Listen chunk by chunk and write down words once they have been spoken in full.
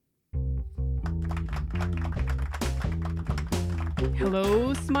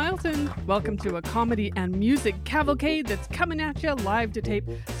Hello, Smileton. Welcome to a comedy and music cavalcade that's coming at you live to tape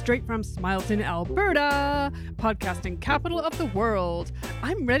straight from Smileton, Alberta, podcasting capital of the world.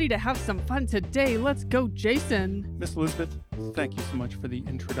 I'm ready to have some fun today. Let's go, Jason. Miss Elizabeth, thank you so much for the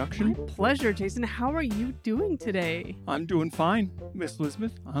introduction. My pleasure, Jason. How are you doing today? I'm doing fine, Miss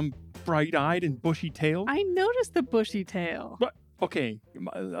Elizabeth. I'm bright-eyed and bushy-tailed. I noticed the bushy tail. But, okay,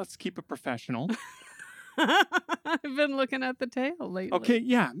 let's keep it professional. I've been looking at the tail lately. Okay,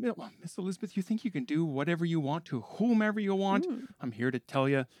 yeah. Miss Elizabeth, you think you can do whatever you want to whomever you want? I'm here to tell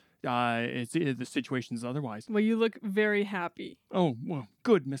you the situation's otherwise. Well, you look very happy. Oh, well,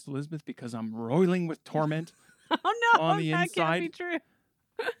 good, Miss Elizabeth, because I'm roiling with torment. Oh, no, on the that inside. can't be true.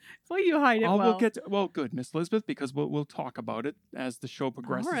 Well, you hide it well. Well, good, Miss Elizabeth, because we'll talk about it as the show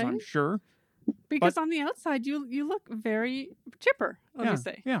progresses, All right. I'm sure. Because on the outside, you look very chipper, let me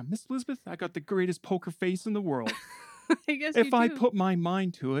say. Yeah, Miss Elizabeth, I got the greatest poker face in the world. I guess you do. If I put my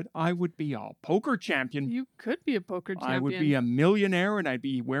mind to it, I would be a poker champion. You could be a poker champion. I would be a millionaire, and I'd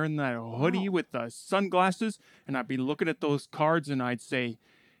be wearing that hoodie with the sunglasses, and I'd be looking at those cards, and I'd say,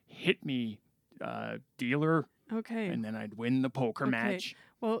 hit me, dealer. Okay. And then I'd win the poker match.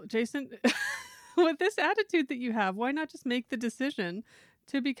 Well, Jason, with this attitude that you have, why not just make the decision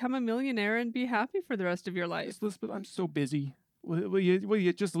to become a millionaire and be happy for the rest of your life? Elizabeth, I'm so busy. Will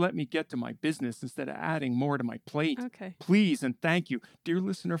you just let me get to my business instead of adding more to my plate? Okay. Please and thank you. Dear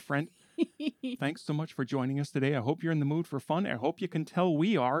listener friend, thanks so much for joining us today. I hope you're in the mood for fun. I hope you can tell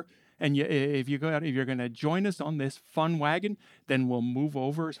we are. And if you're going to join us on this fun wagon, then we'll move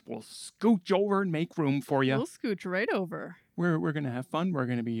over. We'll scooch over and make room for you. We'll scooch right over. We're going to have fun. We're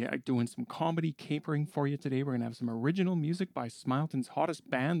going to be doing some comedy capering for you today. We're going to have some original music by Smileton's hottest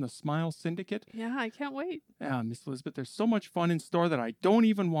band, the Smile Syndicate. Yeah, I can't wait. Miss Elizabeth, there's so much fun in store that I don't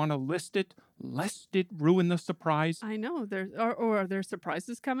even want to list it, lest it ruin the surprise. I know. Are there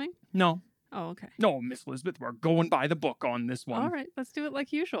surprises coming? No. Oh, okay. No, Miss Elizabeth, we're going by the book on this one. All right, let's do it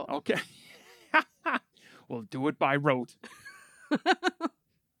like usual. Okay. We'll do it by rote.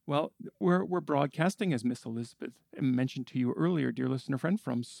 Well, we're broadcasting, as Miss Elizabeth mentioned to you earlier, dear listener friend,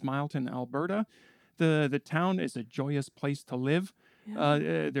 from Smileton, Alberta. The town is a joyous place to live. Yeah.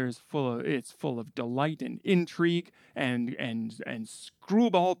 It's full of delight and intrigue and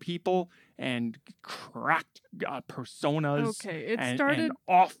screwball people and cracked personas. Okay, and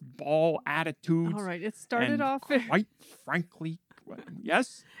off-ball attitudes. All right, it started off quite frankly.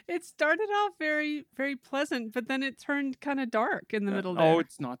 Yes? It started off very, very pleasant, but then it turned kind of dark in the middle there. Oh,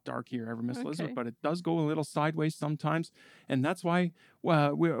 it's not dark here ever, Miss Elizabeth, but it does go a little sideways sometimes. And that's why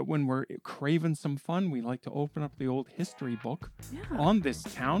when we're craving some fun, we like to open up the old history book on this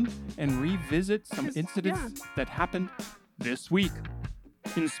town and revisit some incidents that happened this week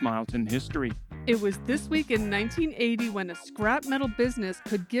in Smileton history. It was this week in 1980 when a scrap metal business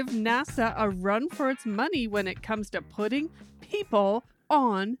could give NASA a run for its money when it comes to putting people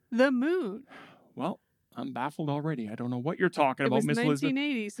on the moon. Well, I'm baffled already. I don't know what you're talking about, Miss Elizabeth. It was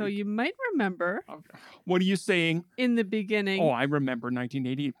 1980, so you might remember. What are you saying? In the beginning. Oh, I remember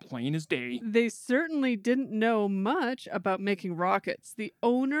 1980, plain as day. They certainly didn't know much about making rockets. The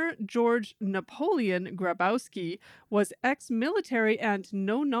owner, George Napoleon Grabowski, was ex-military and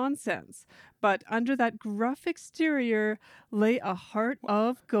no nonsense. But under that gruff exterior lay a heart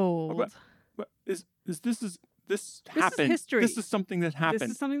of gold. This happened. This is history. This is something that happened.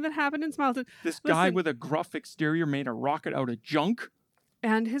 This is something that happened in Smileton. This guy with a gruff exterior made a rocket out of junk.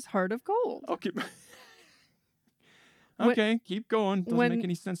 And his heart of gold. Okay. Okay, keep going. Doesn't make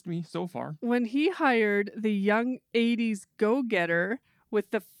any sense to me so far. When he hired the young 80s go-getter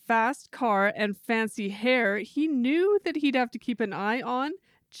with the fast car and fancy hair, he knew that he'd have to keep an eye on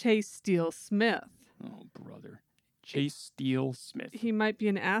Chase Steele Smith. Oh, brother. Chase Steele Smith. He might be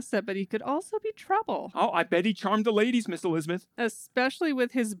an asset, but he could also be trouble. Oh, I bet he charmed the ladies, Miss Elizabeth. Especially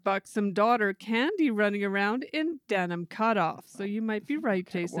with his buxom daughter, Candy, running around in denim cutoffs. So you might be right,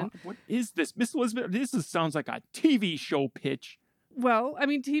 Jason. What is this? Miss Elizabeth, sounds like a TV show pitch. Well, I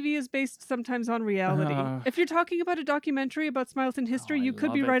mean, TV is based sometimes on reality. If you're talking about a documentary about Smileton history, you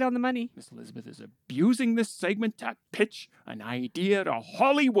could be right on the money. Miss Elizabeth is abusing this segment to pitch an idea to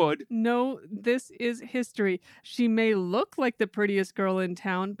Hollywood. No, this is history. She may look like the prettiest girl in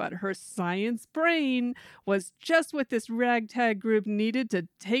town, but her science brain was just what this ragtag group needed to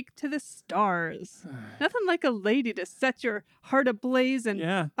take to the stars. Nothing like a lady to set your heart ablaze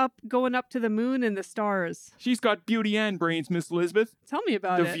and going up to the moon and the stars. She's got beauty and brains, Miss Elizabeth. Tell me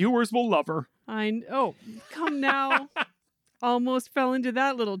about it. The viewers will love her. Oh, come now. Almost fell into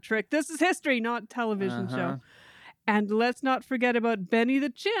that little trick. This is history, not television show. And let's not forget about Benny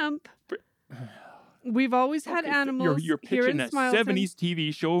the Chimp. We've always had animals You're here pitching in a Smileton 70s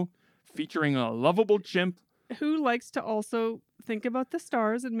TV show featuring a lovable chimp. who likes to also think about the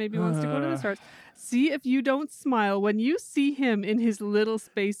stars and maybe wants to go to the Uh, stars. See if you don't smile when you see him in his little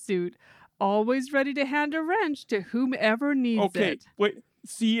spacesuit, always ready to hand a wrench to whomever needs Okay, it. wait.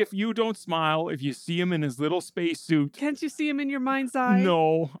 See if you don't smile if you see him in his little spacesuit. Can't you see him in your mind's eye?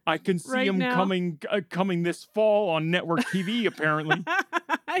 No, I can see Right him now? coming this fall on network TV. Apparently.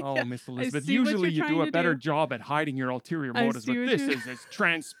 Oh, Miss Elizabeth, see what usually you're you do trying a to better do. job at hiding your ulterior I motives, see but what this you- is as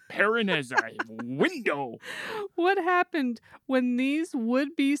transparent as a window. What happened when these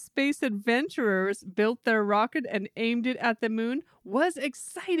would-be space adventurers built their rocket and aimed it at the moon was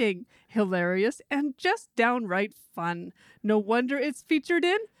exciting, hilarious, and just downright fun. No wonder it's featured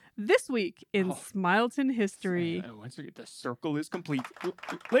in This Week in Smileton History. Once again, the circle is complete.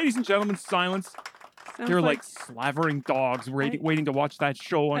 Ladies and gentlemen, silence. Sounds They're like slavering dogs waiting to watch that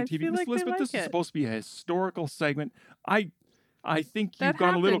show on I TV. feel Miss like they Elizabeth, this like is it. supposed to be a historical segment. I think That you've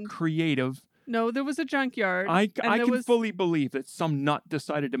gone a little happened. creative. No, there was a junkyard. I and there can was... fully believe that some nut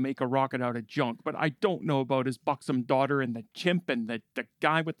decided to make a rocket out of junk, but I don't know about his buxom daughter and the chimp and the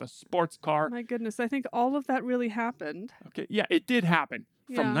guy with the sports car. My goodness, I think all of that really happened. Okay, yeah, it did happen.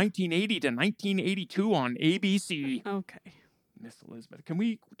 From Yeah. 1980 to 1982 on ABC. Okay. Miss Elizabeth, can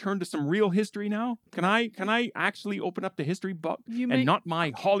we turn to some real history now? Can I actually open up the history book and not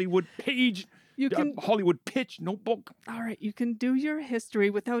my Hollywood page, You can... Hollywood pitch notebook? All right, you can do your history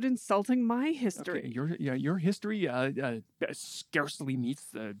without insulting my history. Okay, your history scarcely meets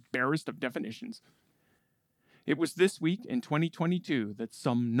the barest of definitions. It was this week in 2022 that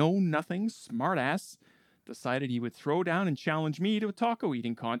some know-nothing smartass decided he would throw down and challenge me to a taco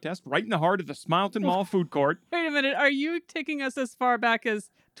eating contest right in the heart of the Smileton Mall food court. Wait a minute, are you taking us as far back as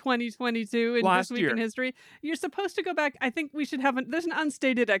 2022 in Last This Week year. in History? You're supposed to go back. I think we should have there's an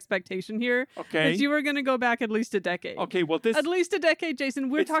unstated expectation here Okay. that you were going to go back at least a decade. Okay, well this... At least a decade, Jason.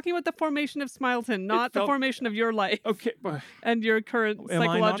 We're It's- talking about the formation of Smileton, not the felt- formation of your life Okay, but and your current am I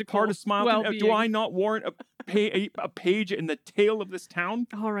not psychological part of Smileton? well-being. Do I not warrant a page in the tale of this town?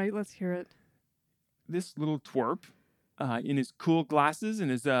 All right, let's hear it. This little twerp, in his cool glasses and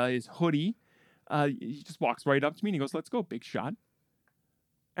his hoodie, he just walks right up to me and he goes, "Let's go, big shot."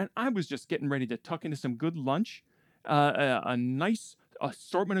 And I was just getting ready to tuck into some good lunch, a nice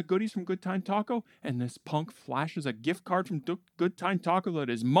assortment of goodies from Good Time Taco, and this punk flashes a gift card from Good Time Taco that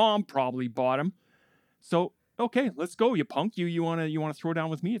his mom probably bought him. So, okay, let's go, you punk. You wanna throw down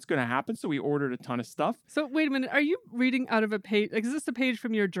with me? It's gonna happen. So we ordered a ton of stuff. So wait a minute, are you reading out of a page? Like, is this a page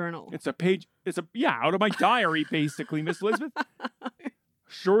from your journal? It's a page. Out of my diary, basically, Miss Elizabeth.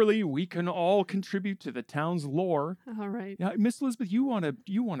 Surely we can all contribute to the town's lore. All right. Yeah, Miss Elizabeth, you wanna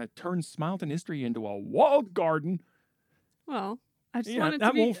turn Smileton history into a walled garden? Well, I just Yeah, wanted to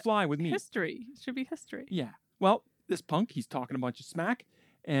that be won't fly with me. history. It should be history. Yeah. Well, this punk, he's talking a bunch of smack,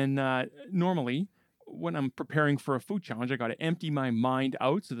 and normally when I'm preparing for a food challenge, I got to empty my mind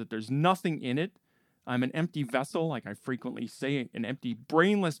out so that there's nothing in it. I'm an empty vessel, like I frequently say, an empty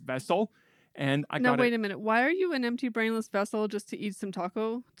brainless vessel. And I Now got wait a minute. Why are you an empty brainless vessel just to eat some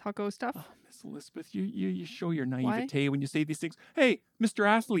taco stuff? Oh, Miss Elizabeth, you show your naivete when you say these things. Hey, Mr.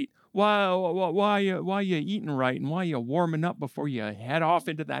 Athlete, why you eating right and why you warming up before you head off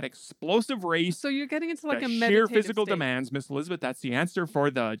into that explosive race? So you're getting into like the a sheer meditative physical state. demands, Miss Elizabeth. That's the answer for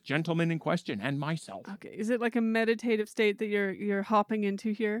the gentleman in question and myself. Okay, is it like a meditative state that you're hopping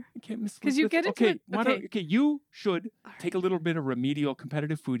into here? Okay, Miss 'Cause you Elizabeth, get into it- why don't you should take a little bit of remedial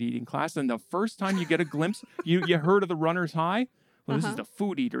competitive food eating class, and the first time you get a glimpse, you heard of the runner's high? Well, this is the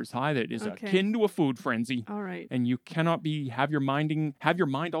food eater's high that is Okay. akin to a food frenzy. All right. And you cannot have your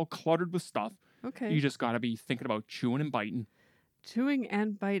mind all cluttered with stuff. Okay. You just got to be thinking about chewing and biting. Chewing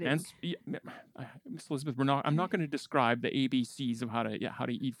and biting. And Miss Elizabeth, I'm not going to describe the ABCs of how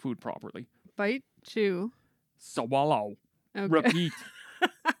to eat food properly. Bite, chew. Swallow. Okay. Repeat.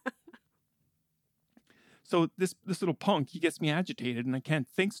 So this little punk, he gets me agitated and I can't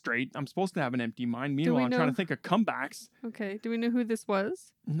think straight. I'm supposed to have an empty mind. Meanwhile, I'm trying to think of comebacks. Okay. Do we know who this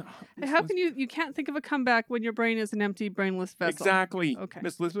was? No. How can you can't think of a comeback when your brain is an empty, brainless vessel? Exactly. Okay.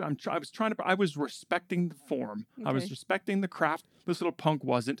 Miss Elizabeth, I was respecting the form. I was Okay. respecting the craft. This little punk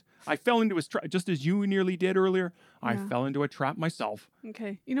wasn't. I fell into his trap, just as you nearly did earlier. I Yeah. fell into a trap myself.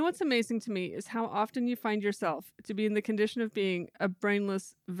 Okay. You know what's amazing to me is how often you find yourself to be in the condition of being a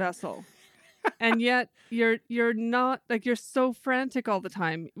brainless vessel. And yet you're not, like, you're so frantic all the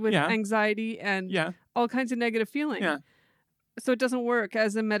time with anxiety and all kinds of negative feelings. Yeah. So it doesn't work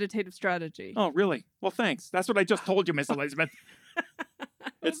as a meditative strategy. Oh, really? Well, thanks. That's what I just told you, Miss Elizabeth.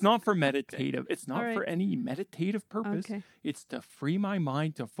 It's not for meditative. It's All not right. for any meditative purpose. Okay. It's to free my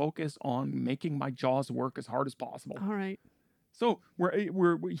mind to focus on making my jaws work as hard as possible. All right. So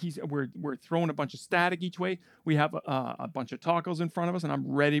we're throwing a bunch of static each way. We have a bunch of tacos in front of us, and I'm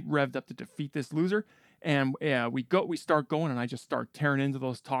revved up to defeat this loser. And we start going, and I just start tearing into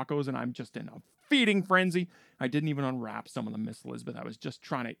those tacos, and I'm just in a feeding frenzy. I didn't even unwrap some of them, Miss Elizabeth. I was just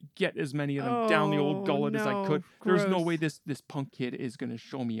trying to get as many of them down the old gullet as I could. There's no way this punk kid is gonna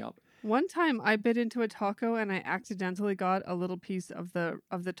show me up. One time I bit into a taco and I accidentally got a little piece of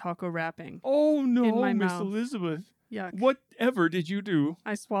the taco wrapping. Oh no, in my Miss mouth. Elizabeth. Yuck. Whatever did you do?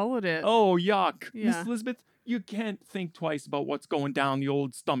 I swallowed it. Oh, yuck. Yeah. Miss Elizabeth, you can't think twice about what's going down the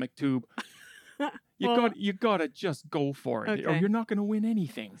old stomach tube. You gotta just go for it, or Okay. you're not gonna win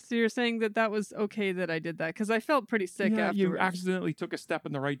anything. So you're saying that was okay that I did that because I felt pretty sick Yeah, afterwards. you accidentally took a step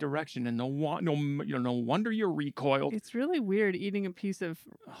in the right direction, and no wonder you recoiled. It's really weird eating a piece of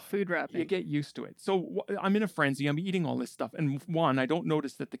food wrapping. You get used to it. So I'm in a frenzy. I'm eating all this stuff, and one, I don't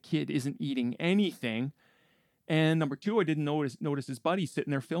notice that the kid isn't eating anything, and number two, I didn't notice his buddy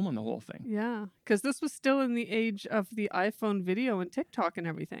sitting there filming the whole thing. Yeah, because this was still in the age of the iPhone video and TikTok and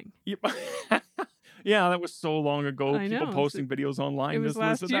everything. Yep. Yeah, that was so long ago. I People know. posting videos online. It was Miss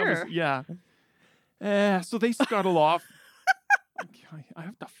last Elizabeth, that year. was, yeah. So they scuttle off. I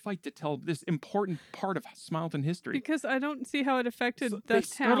have to fight to tell this important part of Smileton history. Because I don't see how it affected So the they town.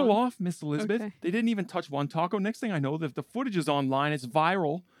 scuttle off, Miss Elizabeth. Okay. They didn't even touch one taco. Next thing I know, the footage is online. It's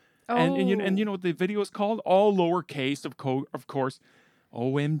viral. Oh. And you know what the video is called? All lowercase, of course.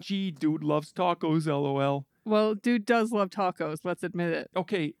 OMG, dude loves tacos, LOL. Well, dude does love tacos. Let's admit it.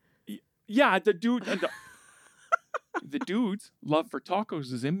 Okay, yeah, the dude, the dude's love for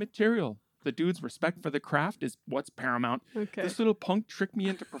tacos is immaterial. The dude's respect for the craft is what's paramount. Okay. This little punk tricked me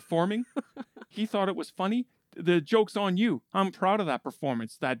into performing. He thought it was funny. The joke's on you. I'm proud of that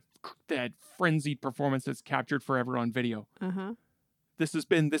performance, that frenzied performance that's captured forever on video. Uh-huh. This has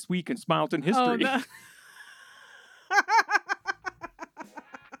been This Week in Smileton History. Oh,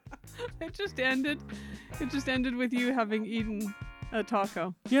 It just ended with you having eaten a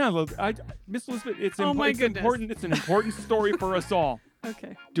taco. Yeah, look, Miss Elizabeth, it's Oh my goodness. important. It's an important story for us all.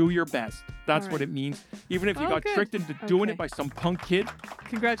 Okay. Do your best. That's All what right. it means. Even if you Oh, got good. tricked into doing Okay. it by some punk kid.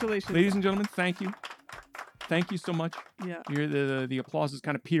 Congratulations. Ladies and gentlemen, thank you. Thank you so much. Yeah. The applause is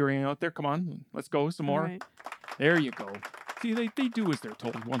kind of petering out there. Come on, let's go some All more. right. There you go. See, they do as they're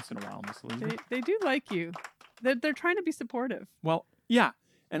told once in a while, Miss Elizabeth. They do like you. They're trying to be supportive. Well, yeah,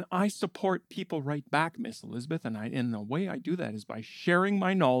 and I support people right back, Miss Elizabeth, and the way I do that is by sharing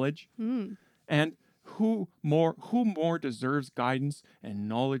my knowledge. Hmm. And who more deserves guidance and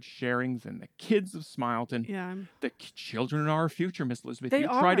knowledge sharing than the kids of Smileton? Yeah. The children are our future, Miss Elizabeth. They You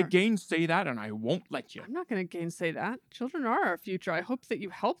try to are. gainsay that, and I won't let you. I'm not going to gainsay that. Children are our future. I hope that you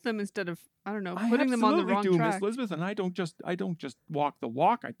help them instead of, I don't know, I putting them on the absolutely wrong do, track. Miss Elizabeth, and I don't just walk the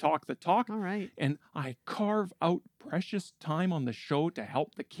walk. I talk the talk, All right. and I carve out precious time on the show to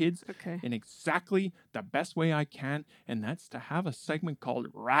help the kids Okay. in exactly the best way I can, and that's to have a segment called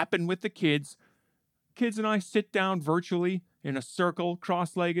Rapping with the Kids. Kids and I sit down virtually in a circle,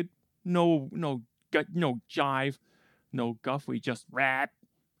 cross-legged, no jive, no guff. We just rap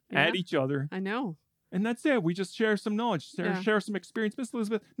at Yeah. each other, I know. and that's it. We just share some knowledge, Yeah. share some experience. Miss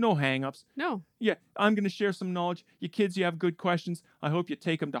Elizabeth, no hang-ups. No. Yeah, I'm going to share some knowledge. You kids, you have good questions. I hope you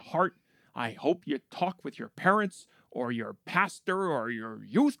take them to heart. I hope you talk with your parents or your pastor or your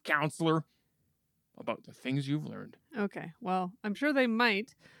youth counselor about the things you've learned. Okay. Well, I'm sure they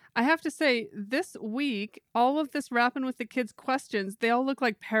might. I have to say, this week, all of this rapping with the kids' questions, they all look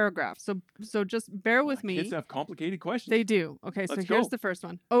like paragraphs. So just bear with me. Kids have complicated questions. They do. Okay, so Let's here's go. the first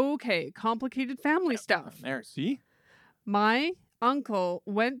one. Okay, complicated family stuff. There, see? My uncle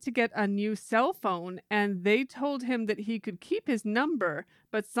went to get a new cell phone and they told him that he could keep his number,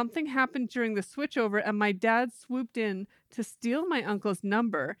 but something happened during the switchover and my dad swooped in to steal my uncle's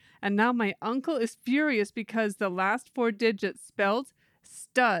number. And now my uncle is furious because the last 4 digits spelled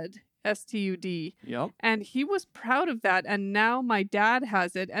stud, S-T-U-D. Yep. And he was proud of that. And now my dad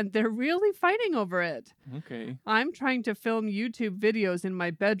has it and they're really fighting over it. Okay. I'm trying to film YouTube videos in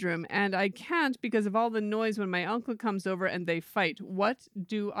my bedroom and I can't because of all the noise when my uncle comes over and they fight. What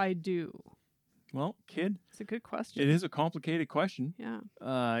do I do? Well, kid, It's a good question. it is a complicated question.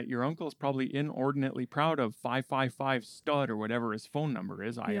 Yeah. Your uncle is probably inordinately proud of 555 stud or whatever his phone number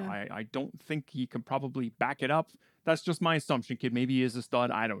is. Yeah. I don't think he can probably back it up. That's just my assumption, kid. Maybe he is a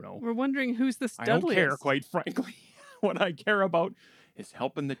stud. I don't know. We're wondering who's the I don't care, studliest. quite frankly. What I care about is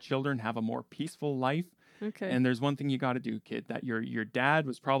helping the children have a more peaceful life. Okay. And there's one thing you got to do, kid. That your dad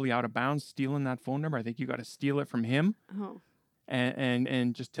was probably out of bounds stealing that phone number. I think you got to steal it from him. Oh.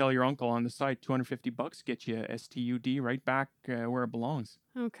 and just tell your uncle on the side, $250 get you a STUD right back where it belongs.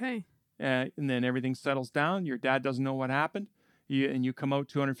 Okay. And then everything settles down. Your dad doesn't know what happened. You come out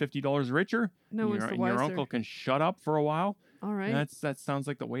 $250 richer. No one's the And your wiser. uncle can shut up for a while. All right. That sounds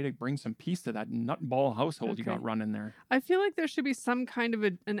like the way to bring some peace to that nutball household you got Okay. running there. I feel like there should be some kind of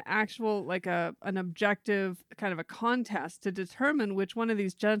an actual, like an objective kind of a contest to determine which one of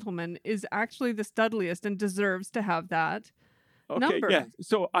these gentlemen is actually the studliest and deserves to have that Okay, number. yeah.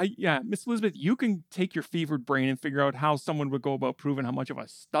 So Miss Elizabeth, you can take your fevered brain and figure out how someone would go about proving how much of a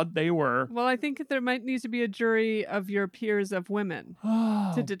stud they were. Well, I think there might need to be a jury of your peers of women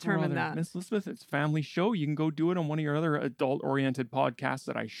to determine that. Miss Elizabeth, it's a family show. You can go do it on one of your other adult-oriented podcasts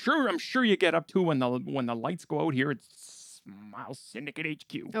that I'm sure you get up to when the lights go out here. It's Smile Syndicate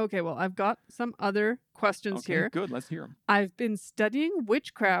HQ. Okay, well, I've got some other questions Okay, here. good. Let's hear them. I've been studying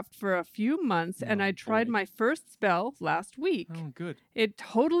witchcraft for a few months, and I tried my first spell last week. Oh, good. It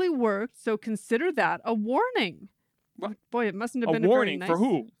totally worked, so consider that a warning. What? Boy, it mustn't have been A a warning very nice... for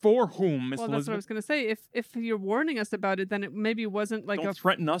who? For whom, Miss Well, that's what I Elizabeth? was going to say. If you're warning us about it, then it maybe wasn't like Don't a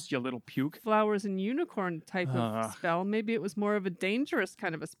threaten us, you little puke. flowers and unicorn type of spell. Maybe it was more of a dangerous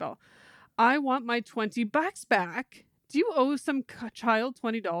kind of a spell. I want my $20 back. Do you owe some child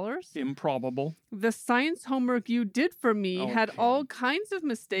 $20? Improbable. The science homework you did for me had Okay. all kinds of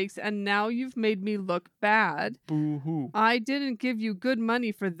mistakes, and now you've made me look bad. Boo-hoo. I didn't give you good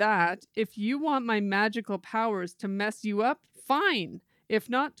money for that. If you want my magical powers to mess you up, fine. If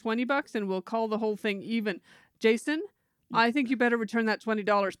not, $20 and we'll call the whole thing even. Jason, I think you better return that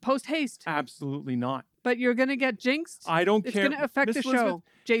 $20 post haste. Absolutely not. But you're going to get jinxed. I don't It's care. going to affect Miss the show. Elizabeth,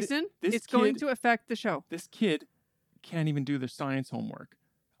 Jason, this it's going kid- to affect the show. This kid can't even do their science homework.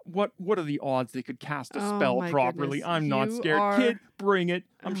 What are the odds they could cast a Oh, spell my properly? goodness. I'm not You scared. are- Kid, bring it.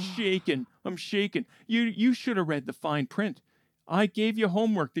 I'm shaking. You should have read the fine print. I gave you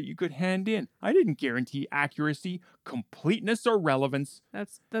homework that you could hand in. I didn't guarantee accuracy, completeness, or relevance.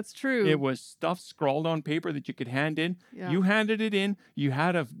 That's true. It was stuff scrawled on paper that you could hand in. Yeah. You handed it in. You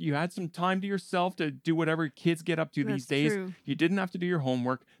had some time to yourself to do whatever kids get up to these That's days. true. You didn't have to do your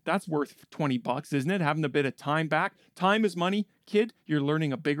homework. That's worth $20, isn't it? Having a bit of time back. Time is money. Kid, you're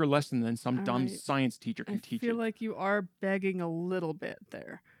learning a bigger lesson than some All dumb right. science teacher can I teach feel you. like you are begging a little bit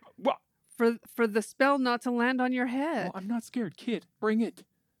there. Well, For the spell not to land on your head. I'm not scared. Kid, bring it.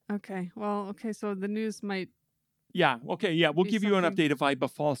 Okay. Well, okay, so the news might... Yeah, okay, yeah. We'll Be give you an something- update if I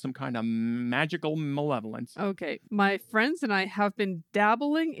befall some kind of magical malevolence. Okay. My friends and I have been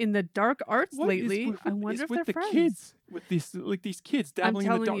dabbling in the dark arts What is lately. with- I wonder is if with they're the friends. kids, with these kids dabbling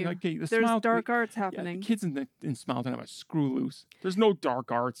in the telling dark. you, Okay, the There's smile, dark arts yeah, happening. the kids in Smileton have a screw loose. There's no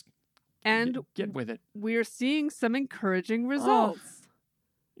dark arts. And Get with it. we're seeing some encouraging results.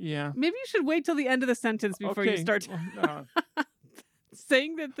 Yeah. Maybe you should wait till the end of the sentence before you Okay. start Uh,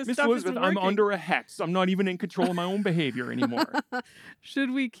 saying that the Miss stuff Elizabeth, isn't I'm working. under a hex. I'm not even in control of my own behavior anymore.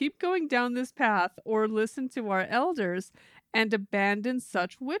 Should we keep going down this path or listen to our elders and abandon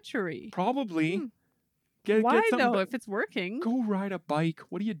such witchery? Probably. Get Why something though, ba- if it's working? Go ride a bike.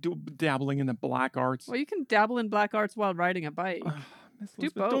 What do you do dabbling in the black arts? Well, you can dabble in black arts while riding a bike. Miss do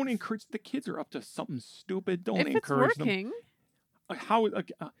Elizabeth, don't both. encourage the kids are up to something stupid. Don't If it's encourage them. working,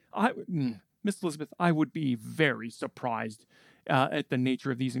 Miss Elizabeth, I would be very surprised at the nature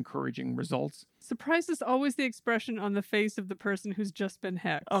of these encouraging results. surprise is always the expression on the face of the person who's just been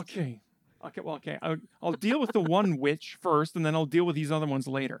hexed. Okay. I'll deal with the one witch first, and then I'll deal with these other ones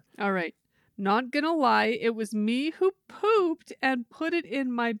later. All right. Not gonna lie, it was me who pooped and put it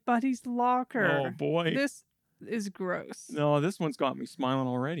in my buddy's locker. Oh boy. This is gross. No, this one's got me smiling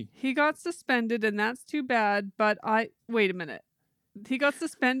already. He got suspended, and that's too bad, but wait a minute. He got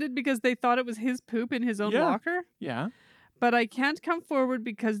suspended because they thought it was his poop in his own Yeah. locker? Yeah. But I can't come forward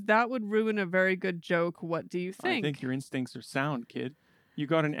because that would ruin a very good joke. What do you think? I think your instincts are sound, kid. You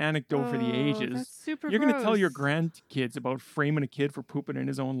got an anecdote for the Oh, ages. That's super You're going to tell your gross. grandkids about framing a kid for pooping in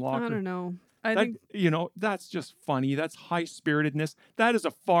his own locker. I don't know. I That, think that's just funny. That's high-spiritedness. That is a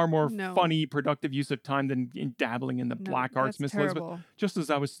far more No. funny, productive use of time than in dabbling in the no, black arts, that's Miss terrible. Elizabeth. Just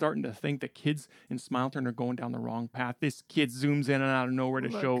as I was starting to think the kids in Smileton are going down the wrong path, this kid zooms in and out of nowhere to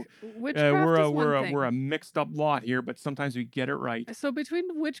Look, show witchcraft we're is one thing. a mixed-up lot here, but sometimes we get it right. So between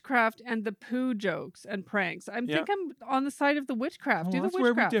witchcraft and the poo jokes and pranks, I Yeah. think I'm on the side of the witchcraft. Well, Do the that's where we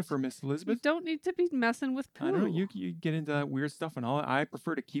witchcraft. differ, Miss You Elizabeth. don't need to be messing with poo. I don't know. You get into that weird stuff and all. I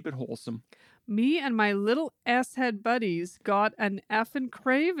prefer to keep it wholesome. Me and my little S-head buddies got an effing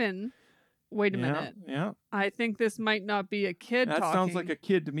craven Wait a Yeah, minute. yeah. I think this might not be a kid That talking. sounds like a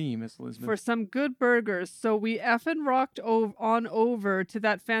kid to me, Miss Elizabeth. For some good burgers. So we effing rocked on over to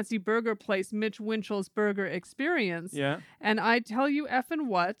that fancy burger place, Mitch Winchell's Burger Experience. Yeah. And I tell you effing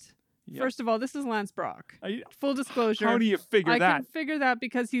what? Yep. First of all, this is Lance Brock. Full disclosure. How do you figure that? I can figure that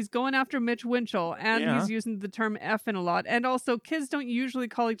because he's going after Mitch Winchell and Yeah. he's using the term effing a lot. And also, kids don't usually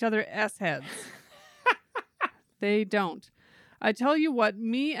call each other S-heads. They don't. I tell you what,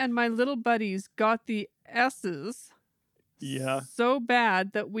 me and my little buddies got the S's so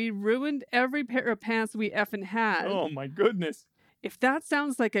bad that we ruined every pair of pants we effing had. Oh my goodness. If that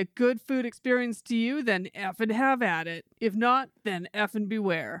sounds like a good food experience to you, then effing have at it. If not, then effing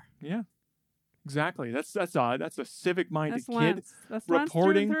beware. Yeah. Exactly. That's a civic-minded kid That's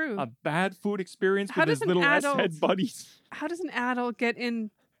reporting a bad food experience with his little S-head buddies. How does an adult get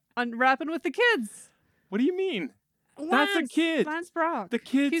in unwrapping with the kids? What do you mean? That's a kid. Lance Brock. The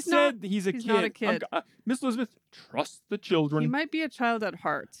kid he's a kid. He's not a kid. Miss Elizabeth, trust the children. He might be a child at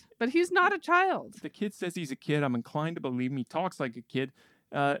heart, but he's not a child. The kid says he's a kid. I'm inclined to believe him. He talks like a kid.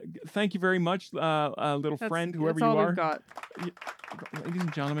 Thank you very much, little friend, whoever that's all you are. We've got. Ladies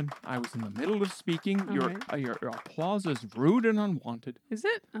and gentlemen, I was in the middle of speaking. Your applause is rude and unwanted. Is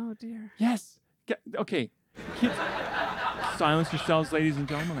it? Oh, dear. Yes. Okay. Kids, silence yourselves, ladies and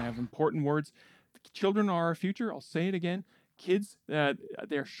gentlemen. I have important words. Children are our future. I'll say it again. Kids,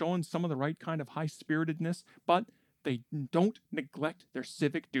 they're showing some of the right kind of high-spiritedness, but they don't neglect their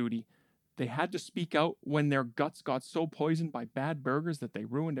civic duty. They had to speak out when their guts got so poisoned by bad burgers that they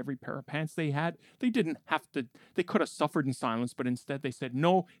ruined every pair of pants they had. They didn't have to. They could have suffered in silence, but instead they said,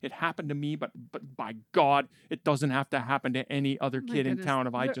 no, it happened to me, but by God, it doesn't have to happen to any other kid in town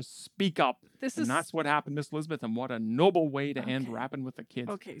if I just speak up. That's what happened, Miss Elizabeth, and what a noble way to end rapping with the kids.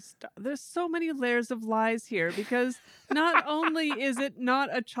 Okay, stop. There's so many layers of lies here because not only is it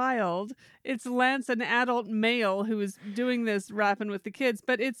not a child, it's Lance, an adult male, who is doing this rapping with the kids,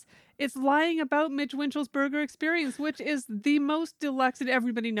 but it's lying about Mitch Winchell's Burger Experience, which is the most deluxe, and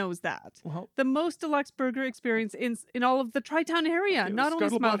everybody knows that. Well, the most deluxe burger experience in all of the Tri-Town area, okay, not only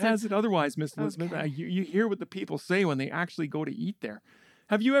Scuttlebutt Smelton. has it otherwise, Miss Elizabeth. Okay. You hear what the people say when they actually go to eat there.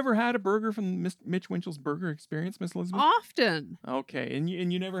 Have you ever had a burger from Mitch Winchell's Burger Experience, Miss Elizabeth? Often. Okay, and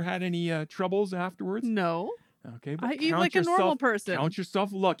you never had any troubles afterwards? No. Okay, but I eat like a normal person. Count yourself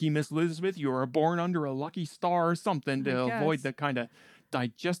lucky, Miss Elizabeth. You were born under a lucky star or something to avoid the kind of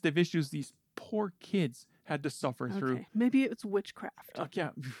digestive issues these poor kids had to suffer through. Maybe it's witchcraft. Okay,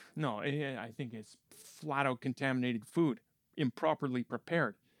 no, I think it's flat out contaminated food, improperly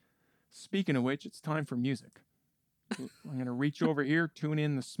prepared. Speaking of which, it's time for music. I'm going to reach over here, tune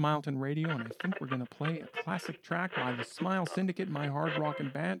in the Smileton radio, and I think we're going to play a classic track by the Smile Syndicate, my hard rockin'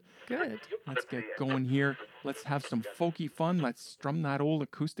 band. Good. Let's get going here. Let's have some folky fun. Let's strum that old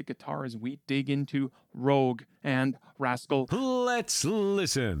acoustic guitar as we dig into Rogue and Rascal. Let's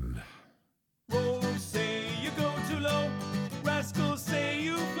listen. Rogues say you go too low. Rascals say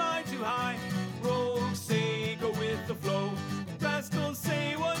you fly too high. Rogues say go with the flow. Rascals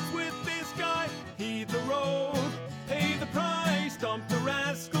say what's with this guy? Heed the rogue, pay the price. Dump the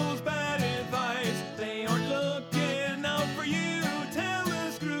rascals' bad advice. They aren't looking out for you. Tell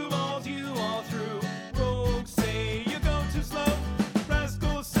the screwballs you all through. Rogues say you go too slow.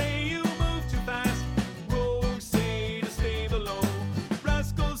 Rascals say you move too fast. Rogues say to stay below.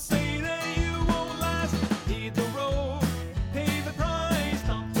 Rascals say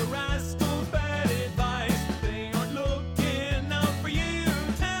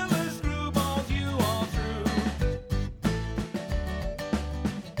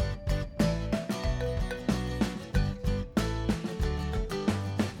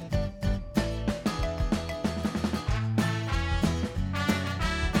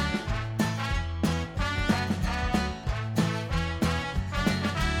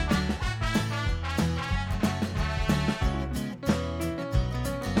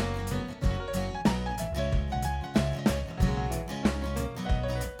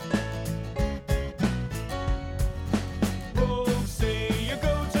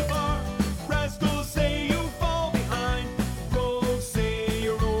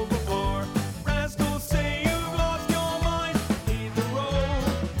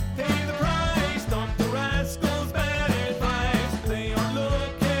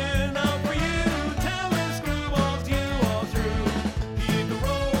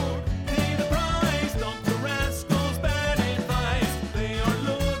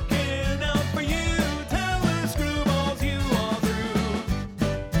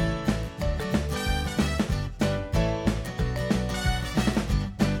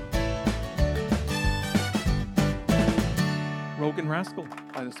Rascal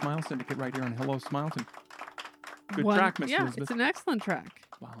by the Smile Syndicate right here on Hello Smileton. Good track, Miss Yeah, Elizabeth. it's an excellent track.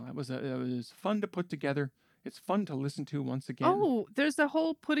 Wow, it was fun to put together. It's fun to listen to once again. Oh, there's a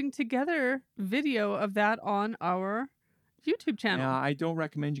whole putting together video of that on our YouTube channel. Yeah, I don't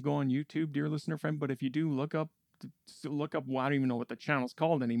recommend you go on YouTube, dear listener friend, but if you do, look up, well, I don't even know what the channel's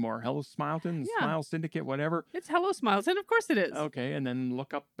called anymore. Hello Smileton, Yeah. Smile Syndicate, whatever. It's Hello Smiles, and of course it is. Okay, and then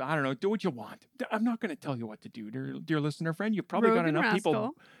look up, I don't know, do what you want. I'm not going to tell you what to do, dear listener friend. You've probably got enough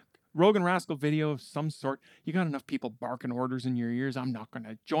people. Rogan Rascal video of some sort. You got enough people barking orders in your ears. I'm not going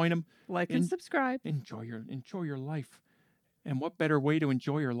to join them. Like and subscribe. Enjoy your life. And what better way to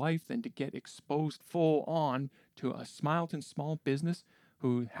enjoy your life than to get exposed full on to a Smileton small business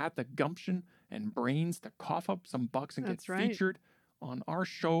who had the gumption and brains to cough up some bucks and get featured on our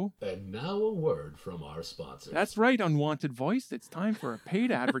show. And now a word from our sponsor. That's right, Unwanted Voice. It's time for a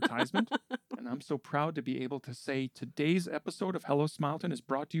paid advertisement. And I'm so proud to be able to say today's episode of Hello Smileton is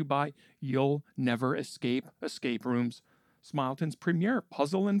brought to you by You'll Never Escape Escape Rooms, Smileton's premier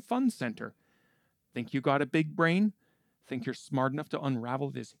puzzle and fun center. Think you got a big brain? Think you're smart enough to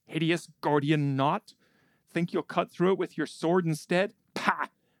unravel this hideous Gordian knot? Think you'll cut through it with your sword instead? Pah!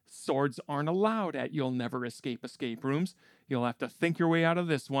 Swords aren't allowed at You'll Never Escape Escape Rooms. You'll have to think your way out of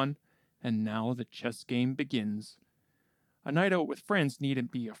this one. And now the chess game begins. A night out with friends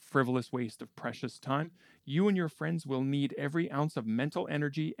needn't be a frivolous waste of precious time. You and your friends will need every ounce of mental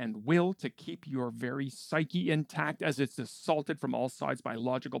energy and will to keep your very psyche intact as it's assaulted from all sides by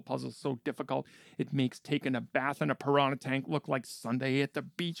logical puzzles so difficult it makes taking a bath in a piranha tank look like Sunday at the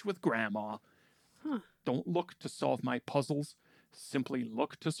beach with Grandma. Don't look to solve my puzzles. Simply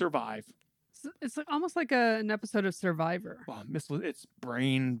look to survive. It's almost like an episode of Survivor. Oh, it's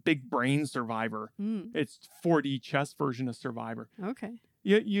big brain Survivor. It's 4D chess version of Survivor. Okay.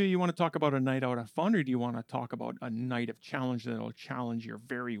 You want to talk about a night out of fun, or do you want to talk about a night of challenge that'll challenge your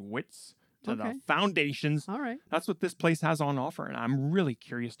very wits to the foundations? All right. That's what this place has on offer, and I'm really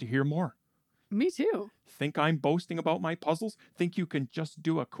curious to hear more. Me too. Think I'm boasting about my puzzles? Think you can just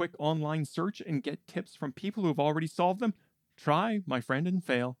do a quick online search and get tips from people who've already solved them? Try, my friend, and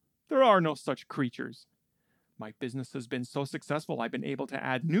fail. There are no such creatures. My business has been so successful, I've been able to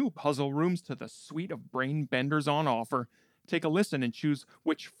add new puzzle rooms to the suite of brain benders on offer. Take a listen and choose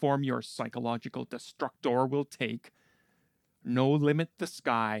which form your psychological destructor will take. No Limit the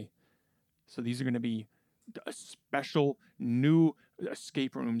Sky. So these are going to be a special new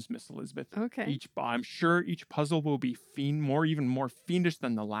escape rooms, Miss Elizabeth. Okay. I'm sure each puzzle will be even more fiendish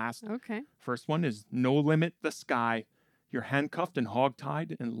than the last. Okay. First one is No Limit the Sky. You're handcuffed and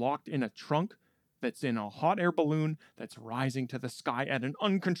hogtied and locked in a trunk that's in a hot air balloon that's rising to the sky at an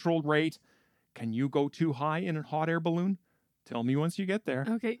uncontrolled rate. Can you go too high in a hot air balloon? Tell me once you get there.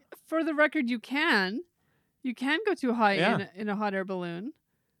 Okay. For the record, you can go too high in a hot air balloon.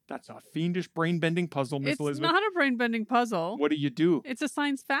 That's a fiendish brain-bending puzzle, Miss Elizabeth. It's not a brain-bending puzzle. What do you do? It's a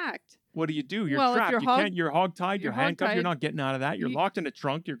science fact. What do you do? You're Well, if trapped. You're hogtied. You're handcuffed. hogtied. You're not getting out of that. You're locked in a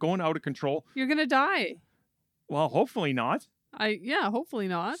trunk. You're going out of control. You're going to die. Well, hopefully not. Hopefully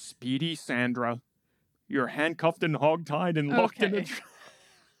not. Speedy Sandra. You're handcuffed and hogtied and locked in a trunk.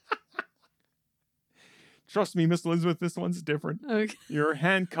 Trust me, Miss Elizabeth, this one's different. Okay. You're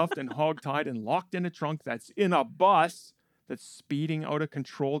handcuffed and hogtied and locked in a trunk that's in a bus that's speeding out of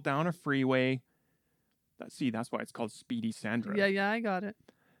control down a freeway. That's why it's called Speedy Sandra. Yeah, I got it.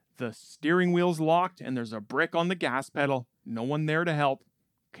 The steering wheel's locked and there's a brick on the gas pedal. No one there to help.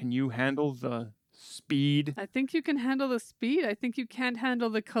 Can you handle the speed? I think you can handle the speed. I think you can't handle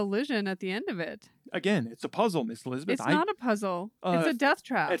the collision at the end of it. Again, it's a puzzle, Miss Elizabeth. It's not a puzzle. It's a death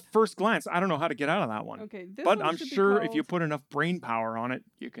trap. At first glance, I don't know how to get out of that one. Okay, but I'm sure if you put enough brain power on it,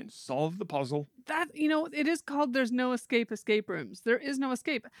 you can solve the puzzle. It is called There's No Escape Rooms. There is no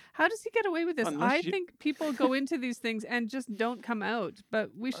escape. How does he get away with this? I think people go into these things and just don't come out.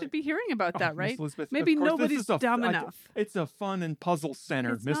 But we should be hearing about that, right? Miss Elizabeth, Maybe nobody's dumb enough. It's a fun and puzzle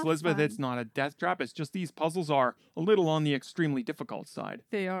center. It's Miss not Elizabeth, fun. it's not a death trap. It's just these puzzles are a little on the extremely difficult side.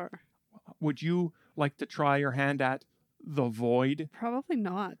 They are. Would you like to try your hand at the void? Probably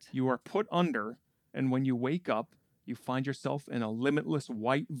not. You are put under, and when you wake up, you find yourself in a limitless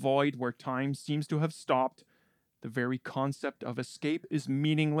white void where time seems to have stopped. The very concept of escape is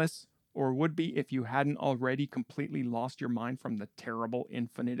meaningless, or would be if you hadn't already completely lost your mind from the terrible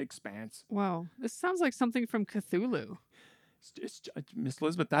infinite expanse. Wow, this sounds like something from Cthulhu. Miss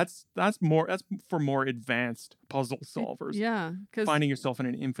Elizabeth, that's for more advanced puzzle solvers. Yeah, because finding yourself in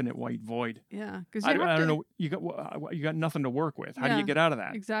an infinite white void. Yeah, because I don't know. You got nothing to work with. How do you get out of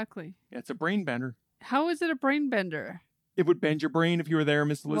that? Exactly. It's a brain bender. How is it a brain bender? It would bend your brain if you were there,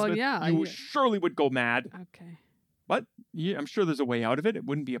 Miss Elizabeth. Well, yeah. You surely would go mad. Okay. But yeah, I'm sure there's a way out of it. It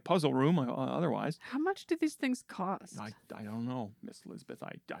wouldn't be a puzzle room otherwise. How much do these things cost? I don't know, Miss Elizabeth.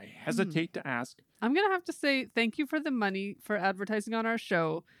 I hesitate to ask. I'm going to have to say thank you for the money for advertising on our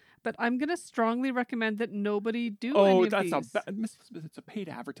show, but I'm going to strongly recommend that nobody do any of these. Miss Elizabeth, it's a paid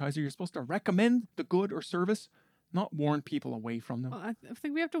advertiser. You're supposed to recommend the good or service, not warn people away from them. Well, I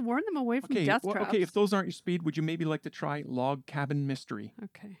think we have to warn them away from death traps. Okay, if those aren't your speed, would you maybe like to try Log Cabin Mystery?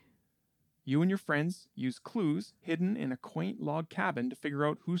 Okay. You and your friends use clues hidden in a quaint log cabin to figure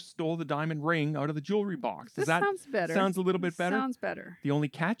out who stole the diamond ring out of the jewelry box. This sounds better. Sounds a little bit better? Sounds better. The only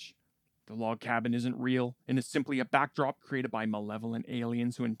catch? The log cabin isn't real and is simply a backdrop created by malevolent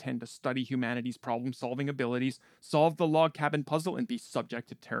aliens who intend to study humanity's problem-solving abilities, solve the log cabin puzzle, and be subject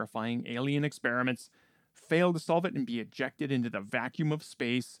to terrifying alien experiments. Fail to solve it and be ejected into the vacuum of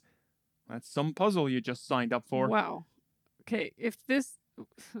space. That's some puzzle you just signed up for. Wow. Okay,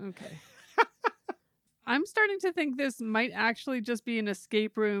 okay. I'm starting to think this might actually just be an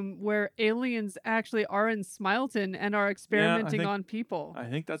escape room where aliens actually are in Smileton and are experimenting on people. I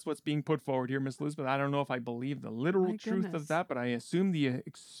think that's what's being put forward here, Miss Elizabeth. I don't know if I believe the literal truth of that, but I assume the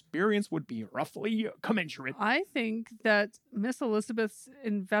experience would be roughly commensurate. I think that Miss Elizabeth's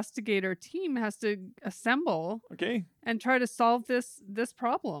investigator team has to assemble and try to solve this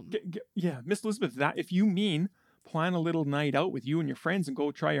problem. Yeah, Miss Elizabeth, that if you mean plan a little night out with you and your friends and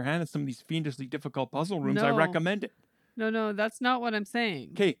go try your hand at some of these fiendishly difficult puzzle rooms, I recommend it. No, that's not what I'm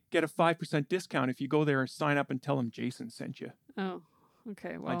saying. Okay, get a 5% discount if you go there and sign up and tell them Jason sent you. Oh,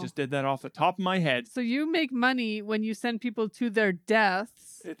 okay, well. I just did that off the top of my head. So you make money when you send people to their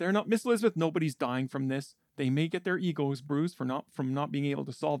deaths. If they're not, Miss Elizabeth, nobody's dying from this. They may get their egos bruised from not being able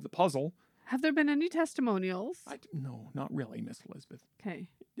to solve the puzzle. Have there been any testimonials? No, not really, Miss Elizabeth. Okay.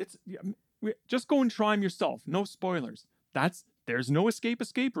 Just go and try them yourself. No spoilers. There's no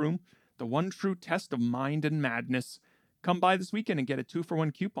escape room. The one true test of mind and madness. Come by this weekend and get a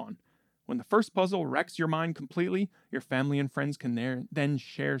 2-for-1 coupon. When the first puzzle wrecks your mind completely, your family and friends can then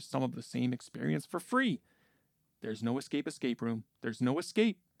share some of the same experience for free. There's no escape room. There's no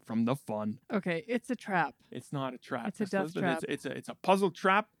escape from the fun. Okay, it's a trap. It's not a trap. It's a death trap. It's a puzzle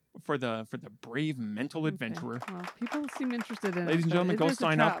trap for the brave mental adventurer. Well, people seem interested in it. Ladies and gentlemen, go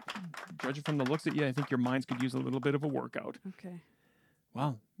sign up. Judging from the looks at you, I think your minds could use a little bit of a workout. Okay.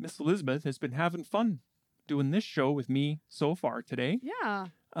 Wow, Miss Elizabeth has been having fun doing this show with me so far today. Yeah.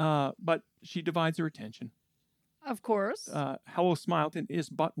 But she divides her attention. Of course. Hello Smileton is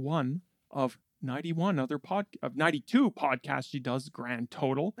but one of 92 podcasts she does grand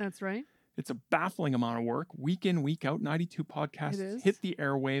total. That's right. It's a baffling amount of work, week in, week out. 92 podcasts hit the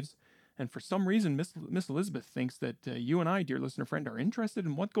airwaves. And for some reason, Miss Elizabeth thinks that you and I, dear listener friend, are interested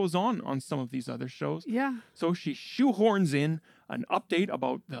in what goes on some of these other shows. Yeah. So she shoehorns in an update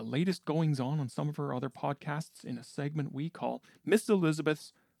about the latest goings-on some of her other podcasts in a segment we call Miss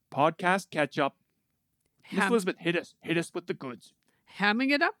Elizabeth's Podcast Catch-Up. Miss Elizabeth, hit us with the goods.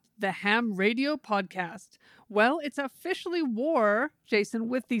 Hamming it up, the Ham Radio Podcast. Well, it's officially war, Jason,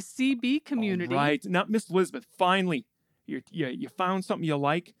 with the CB community. All right. Now, Miss Elizabeth, finally, you found something you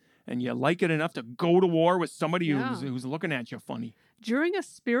like, and you like it enough to go to war with somebody who's looking at you funny. During a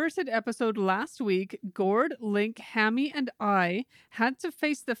spirited episode last week, Gord, Link, Hammy, and I had to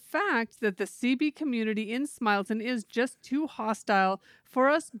face the fact that the CB community in Smileton is just too hostile for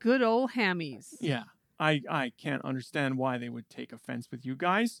us good old hammies. Yeah. I can't understand why they would take offense with you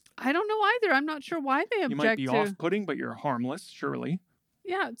guys. I don't know either. I'm not sure why they object. You might be off-putting, but you're harmless, surely.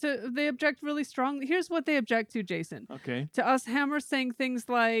 Yeah, they object really strongly. Here's what they object to, Jason. Okay. To us hammers saying things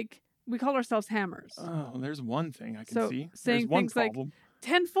like, we call ourselves hammers. Oh, there's one thing I can see. Saying there's things one problem. like,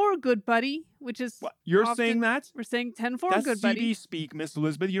 10-4, good buddy, which is what? You're saying that? We're saying 10-4, That's good buddy. CB speak, Miss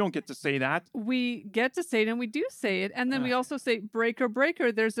Elizabeth. You don't get to say that. We get to say it, and we do say it. And then we also say, breaker,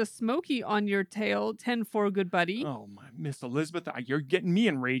 breaker, there's a smoky on your tail, 10-4, good buddy. Oh, my Miss Elizabeth, you're getting me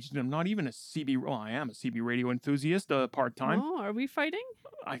enraged, and I'm not even a CB... Well, I am a CB radio enthusiast, part-time. Oh, are we fighting?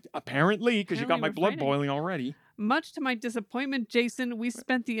 Apparently, because you got my blood boiling already. Much to my disappointment, Jason, we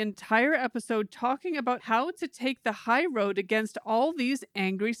spent the entire episode talking about how to take the high road against all these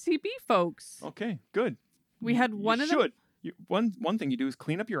angry CB folks. Okay, good. We had one of them. One thing you do is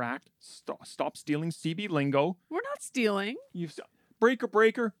clean up your act. Stop stealing CB lingo. We're not stealing.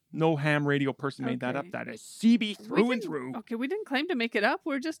 Breaker. No ham radio person made that up. That is CB through and through. Okay, we didn't claim to make it up.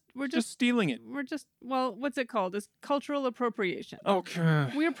 We're just stealing it. What's it called? It's cultural appropriation. Okay.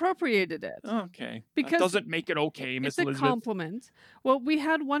 We appropriated it. Okay. Because that doesn't make it okay, Miss Elizabeth. It's a compliment. Well, we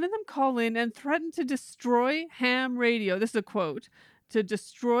had one of them call in and threaten to destroy ham radio. This is a quote. to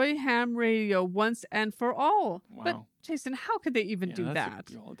destroy ham radio once and for all. But Wow. Jason, how could they even do that?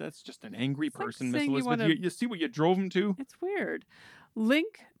 That's just an angry It's like person, Miss saying you Elizabeth. wanna- You see what you drove him to? It's weird.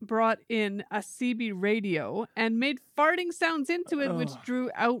 Link brought in a CB radio and made farting sounds into it, which Ugh. drew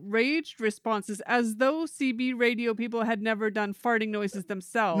outraged responses, as though CB radio people had never done farting noises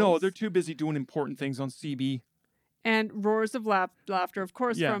themselves. No, they're too busy doing important things on CB. And roars of laughter, of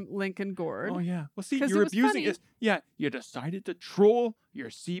course, Yeah. from Lincoln Gord. Oh, yeah. Well, see, 'Cause it you're was abusing funny. it. Yeah, you decided to troll your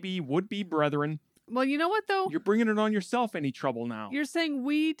CB would-be brethren. Well, you know what, though? You're bringing it on yourself any trouble now. You're saying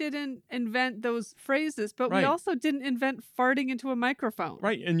we didn't invent those phrases, but we Right. also didn't invent farting into a microphone.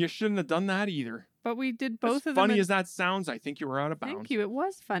 Right, and you shouldn't have done that either. But we did both As of them. funny and- as that sounds, I think you were out of bounds. Thank you. It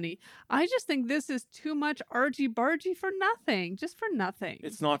was funny. I just think this is too much argy-bargy for nothing. Just for nothing.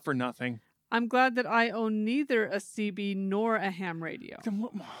 It's not for nothing. I'm glad that I own neither a CB nor a ham radio. Then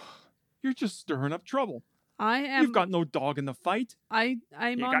what? You're just stirring up trouble. I am. You've got no dog in the fight. I'm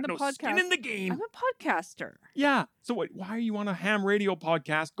You on got the no podcast. skin in the game. I'm a podcaster. Yeah. So why are you on a ham radio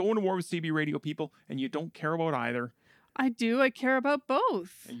podcast going to war with CB radio people and you don't care about either? I do. I care about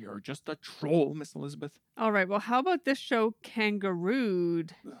both. And you're just a troll, Miss Elizabeth. All right. Well, how about this show,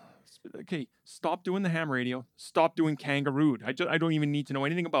 Kangarooed? Okay, stop doing the ham radio. Stop doing kangarooed. I don't even need to know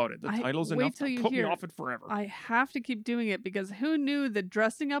anything about it. The title's wait enough till to you put me hear. off it forever. I have to keep doing it because who knew that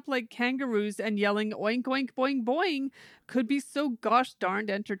dressing up like kangaroos and yelling oink oink boing boing could be so gosh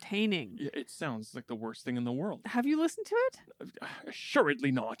darned entertaining? Yeah, it sounds like the worst thing in the world. Have you listened to it?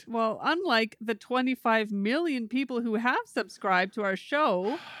 Assuredly not. Well, unlike the 25 million people who have subscribed to our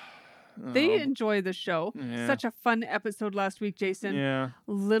show, they Oh, enjoy the show. yeah. Such a fun episode last week, Jason. Yeah.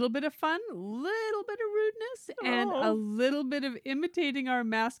 Little bit of fun, little bit of rudeness, and a Oh. little bit of imitating our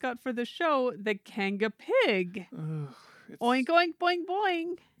mascot for the show, the Kanga Pig. Ugh, it's- Oink oink boing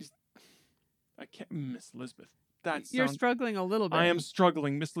boing. I can't, Miss Elizabeth. That You're sounds. struggling a little bit. I am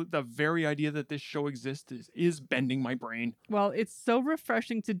struggling, Miss. The very idea that this show exists is bending my brain. Well, it's so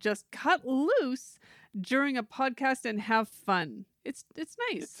refreshing to just cut loose during a podcast and have fun. It's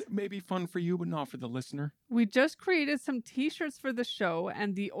nice. It's maybe fun for you, but not for the listener. We just created some t-shirts for the show,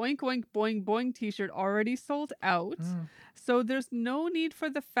 and the Oink Oink Boing Boing t-shirt already sold out. So there's no need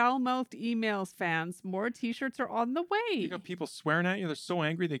for the foul-mouthed emails, fans. More t-shirts are on the You way. got people swearing at you. They're so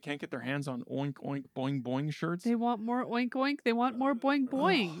angry they can't get their hands on oink oink boing boing shirts. They want more Oink Oink. They want more Boing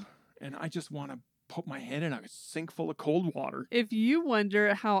Boing. And I just want to put my head in a sink full of cold water. If you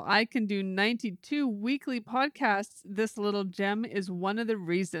wonder how I can do 92 weekly podcasts, this little gem is one of the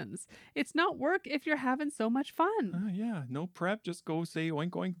reasons. It's not work if you're having so much fun. Yeah, no prep. Just go say oink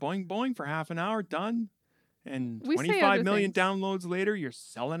oink boing boing for half an hour. Done. And We say 25 other million things. downloads later, you're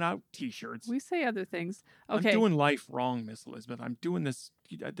selling out T-shirts. We say other things. Okay. I'm doing life wrong, Miss Elizabeth. I'm doing this.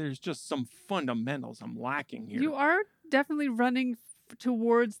 There's just some fundamentals I'm lacking here. You are definitely running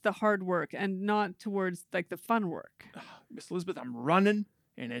towards the hard work and not towards like the fun work. Miss Elizabeth, I'm running,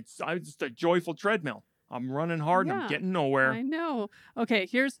 and it's just a joyful treadmill. I'm running hard and Yeah, I'm getting nowhere. I know. Okay,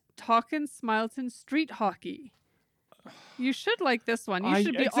 here's Talkin' Smileton Street Hockey. You should like this one. You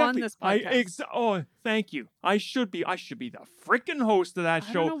should be on this podcast. Oh, thank you. I should be the freaking host of that I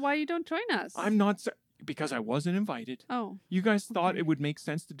show. don't know why you don't join us. I'm not because I wasn't invited. Oh, You guys thought Okay. it would make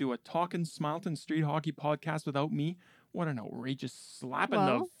sense to do a Talkin' Smileton Street Hockey podcast without me? What an outrageous slap in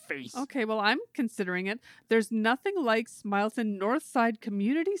Well, the face. okay. Well, I'm considering it. There's nothing like Smileton Northside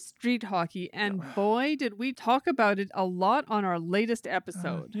Community Street Hockey, and boy, did we talk about it a lot on our latest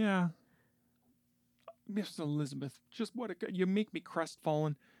episode. Yeah. Miss Elizabeth, just you make me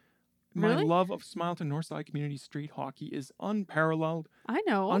crestfallen. My Really? love of Smileton Northside Community Street Hockey is unparalleled, I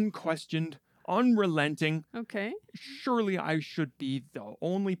know. unquestioned, unrelenting. Okay. Surely I should be the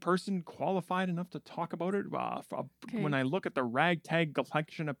only person qualified enough to talk about it. When I look at the ragtag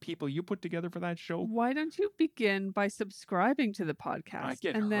collection of people you put together for that show, Why don't you begin by subscribing to the podcast?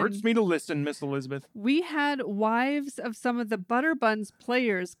 it and hurts then me to listen, Miss Elizabeth. we had wives of some of the Butter Buns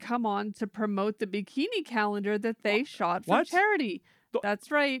players come on to promote the bikini calendar that they shot for What? charity.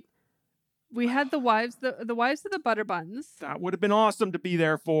 That's right. We had the wives of the Butter Buns. That would have been awesome to be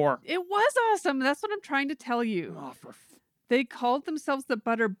there for. It was awesome. That's what I'm trying to tell you. Oh, They called themselves the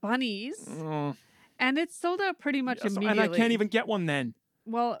Butter Bunnies, and it sold out pretty much yes, immediately. and I can't even get one then.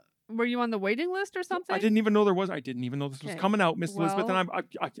 Well, were you on the waiting list or something? I didn't even know I didn't even know this was Okay. coming out, Miss Elizabeth. And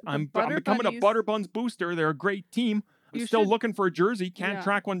I'm Butter becoming a Bunnies- Butter Buns booster. They're a great team. I'm You still should- looking for a jersey. Can't Yeah.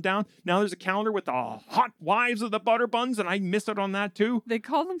 track one down. Now there's a calendar with the hot wives of the Butter Buns, and I miss it on that too. They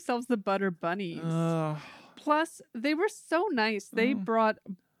call themselves the Butter Bunnies. Uh, Plus, they were so nice. They brought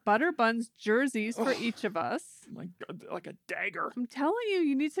butter buns jerseys for each of us. Like a dagger. I'm telling you,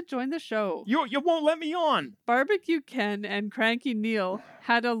 you need to join the show. You won't let me on. Barbecue Ken and Cranky Neil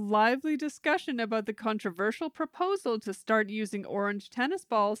had a lively discussion about the controversial proposal to start using orange tennis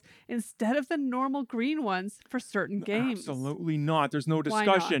balls instead of the normal green ones for certain games. Absolutely not. There's no Why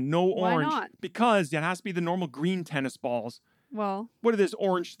not? discussion. No orange. Why not? Because it has to be the normal green tennis balls. Well, What is this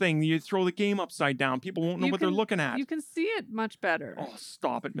orange thing? You throw the game upside down. People won't know you what they're can- looking at. You can see it much better. Oh,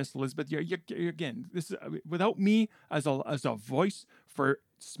 stop it, Miss Elizabeth. Again, this is, without me as a voice for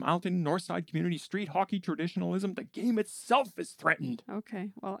Smileton Northside Community Street hockey traditionalism, the game itself is threatened. Okay.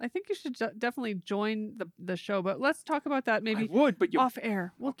 Well, I think you should definitely join the show, but let's talk about that maybe I would, but you... off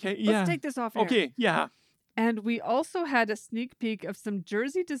air. Okay, yeah. Let's take this off air. Okay, yeah. And we also had a sneak peek of some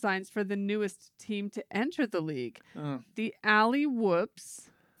jersey designs for the newest team to enter the league. The Alley Whoops.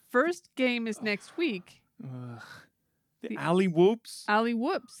 First game is next week. The Alley Whoops? Alley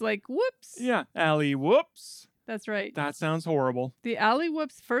Whoops, like whoops. Yeah, Alley Whoops. That's right. That sounds horrible. The Alley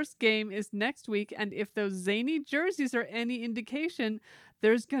Whoops first game is next week, and if those zany jerseys are any indication,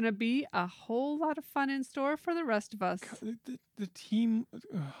 there's going to be a whole lot of fun in store for the rest of us. The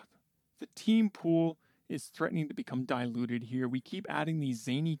team pool is threatening to become diluted here. We keep adding these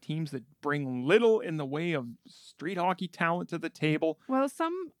zany teams that bring little in the way of street hockey talent to the table. Well,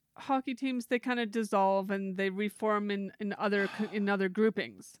 some hockey teams, they kind of dissolve and they reform in other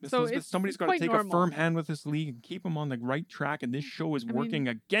groupings. Miss So Elizabeth, it's somebody's got to quite take normal. a firm hand with this league and keep them on the right track. And this show is working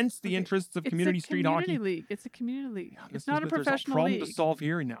against the okay, interests of It's community a street community hockey. league. It's a community league. Yeah, It's Miss not a Elizabeth, professional there's a problem league. to solve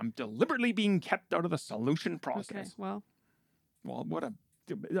here, and I'm deliberately being kept out of the solution Okay, process. well, Well,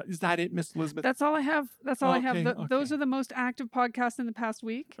 is that it, Miss Elizabeth? that's all I have. That's all I have. Okay, Those okay. are the most active podcasts in the past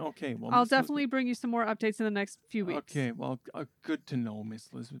week. Okay, well, I'll Miss definitely bring you some more updates in the next few Elizabeth, weeks. okay, well, good to know, Miss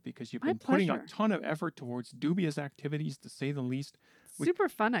Elizabeth, because you've My been putting a pleasure. ton of effort towards dubious activities, to say the least. Super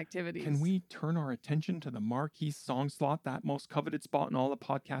fun activities. Can we turn our attention to the marquee song slot, that most coveted spot in all of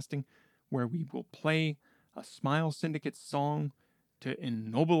podcasting, where we will play a Smile Syndicate song to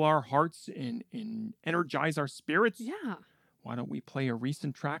ennoble our hearts and energize our spirits? Yeah. Why don't we play a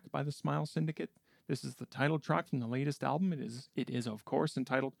recent track by the Smile Syndicate? This is the title track from the latest album. It is of course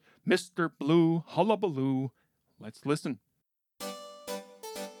entitled Mr. Blue Hullabaloo. Let's listen.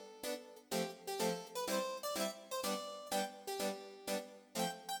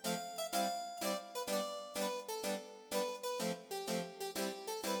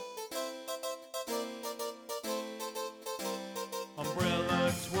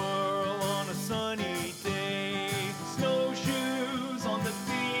 Umbrella twirl on a sunny day, snowshoes on the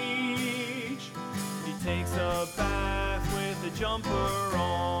beach. He takes a bath with a jumper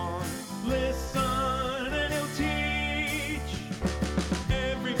on. Listen and he'll teach.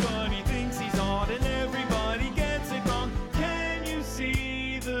 Everybody thinks he's odd and everybody gets it wrong. Can you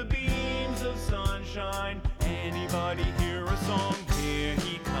see the beams of sunshine? Anybody hear a song? Here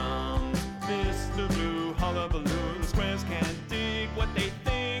he comes, Mr. Blue Hullabaloo. The squares can't dig what they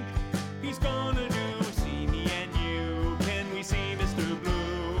think he's gonna do. See me and you, can we see Mr.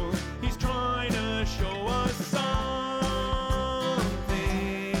 Blue? He's trying to show us something.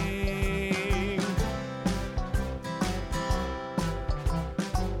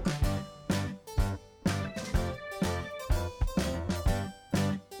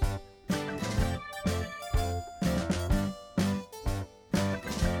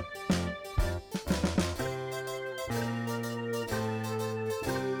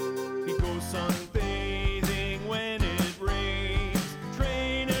 He goes sunbathing when it rains,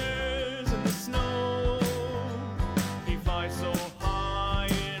 trainers in the snow. He flies so high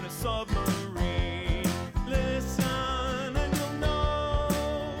in a submarine. Listen and you'll know.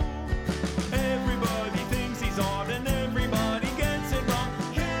 Everybody thinks he's odd and everybody gets it wrong.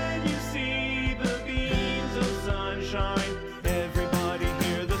 Can you see the beams of sunshine? Everybody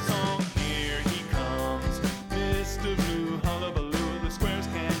hear the song. Here he comes, Mr. Blue Hullabaloo. The squares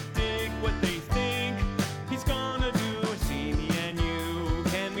can't dig what they think he's gonna do. See me and you,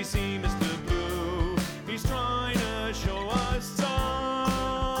 can we see Mr. Blue? He's trying to show us something.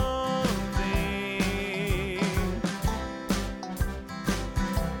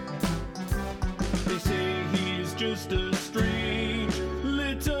 They say he's just a strange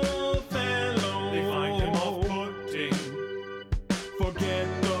little fellow. They find him off-putting. Forget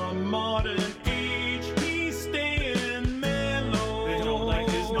the modern age, he's staying mellow. They don't like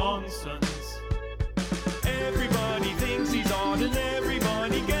his nonsense. Everybody thinks he's odd and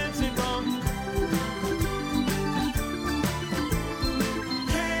everybody gets it wrong.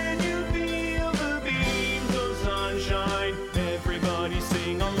 Can you feel the beams of sunshine? Everybody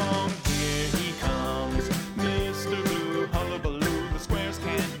sing along. Here he comes, Mr. Blue Hullabaloo.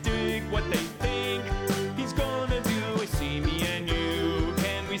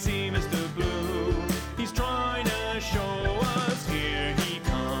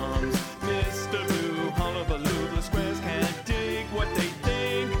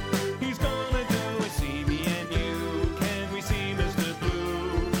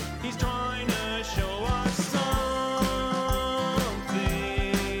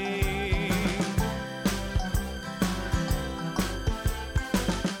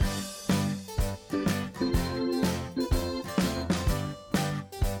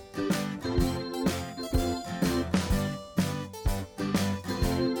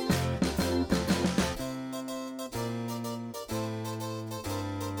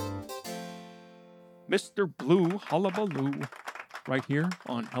 Mr. Blue Hullabaloo, right here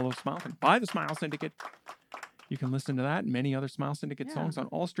on Hello Smileton by the Smile Syndicate. You can listen to that and many other Smile Syndicate songs on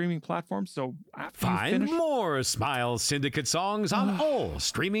all streaming platforms. So after you Find finish, more Smile Syndicate songs on all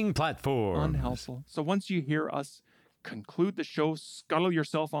streaming platforms. unhelpful. So once you hear us conclude the show, scuttle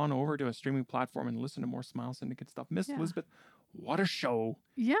yourself on over to a streaming platform and listen to more Smile Syndicate stuff. Miss Elizabeth, what a show.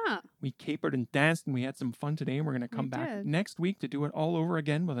 Yeah. We capered and danced and we had some fun today, and we're going to come back next week to do it all over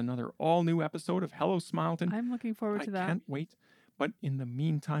again with another all-new episode of Hello Smileton. I'm looking forward to that. I can't wait. But in the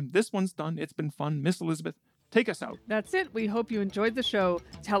meantime, this one's done. It's been fun. Miss Elizabeth, take us out. That's it. We hope you enjoyed the show.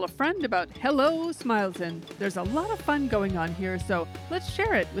 Tell a friend about Hello Smileton. There's a lot of fun going on here, so let's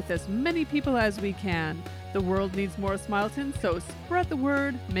share it with as many people as we can. The world needs more Smileton, so spread the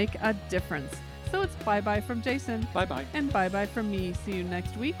word, make a difference. So it's bye-bye from Jason. Bye-bye. And bye-bye from me. See you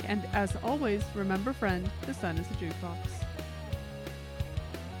next week. And as always, remember, friend, the sun is a jukebox.